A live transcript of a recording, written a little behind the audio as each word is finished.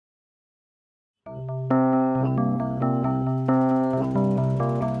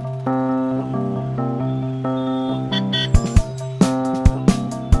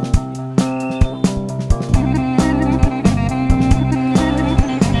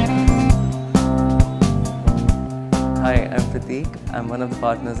Prateek. I'm one of the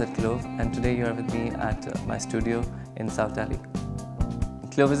partners at Klove, and today you're with me at my studio in South Delhi.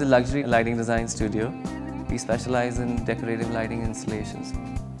 Klove is a luxury lighting design studio. We specialize in decorative lighting installations.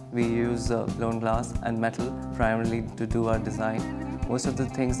 We use blown glass and metal primarily to do our design. Most of the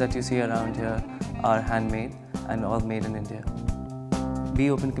things that you see around here are handmade and all made in India. We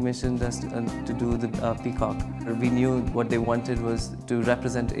open commissioned us to do the peacock. We knew what they wanted was to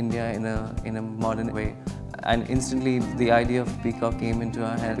represent India in a modern way. And instantly the idea of peacock came into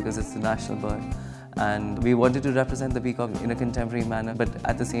our head because it's the national bird. And we wanted to represent the peacock in a contemporary manner, but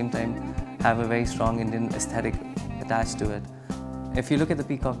at the same time have a very strong Indian aesthetic attached to it. If you look at the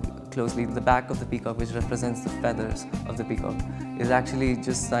peacock closely, the back of the peacock, which represents the feathers of the peacock, is actually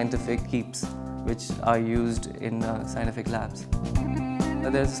just scientific keeps, which are used in scientific labs.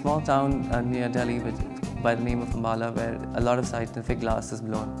 There's a small town near Delhi by the name of Ambala where a lot of scientific glass is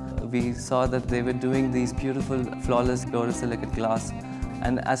blown. We saw that they were doing these beautiful, flawless borosilicate glass,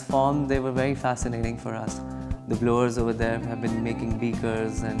 and as formed, they were very fascinating for us. The blowers over there have been making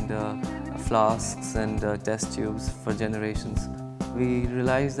beakers and flasks and test tubes for generations. We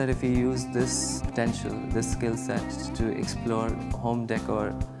realized that if we use this potential, this skill set to explore home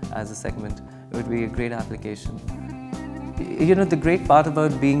decor as a segment, it would be a great application. You know, the great part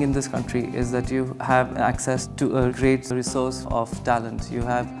about being in this country is that you have access to a great resource of talent. You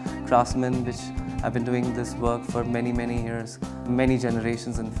have craftsmen which have been doing this work for many, many years, many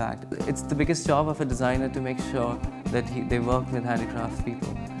generations in fact. It's the biggest job of a designer to make sure that they work with handicraft people,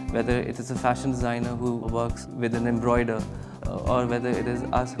 whether it is a fashion designer who works with an embroider, or whether it is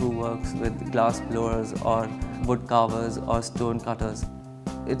us who works with glass blowers or wood carvers or stone cutters.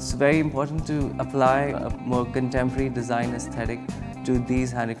 It's very important to apply a more contemporary design aesthetic to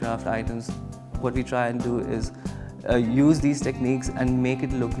these handicraft items. What we try and do is use these techniques and make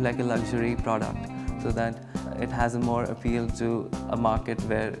it look like a luxury product so that it has a more appeal to a market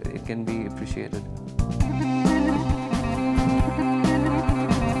where it can be appreciated.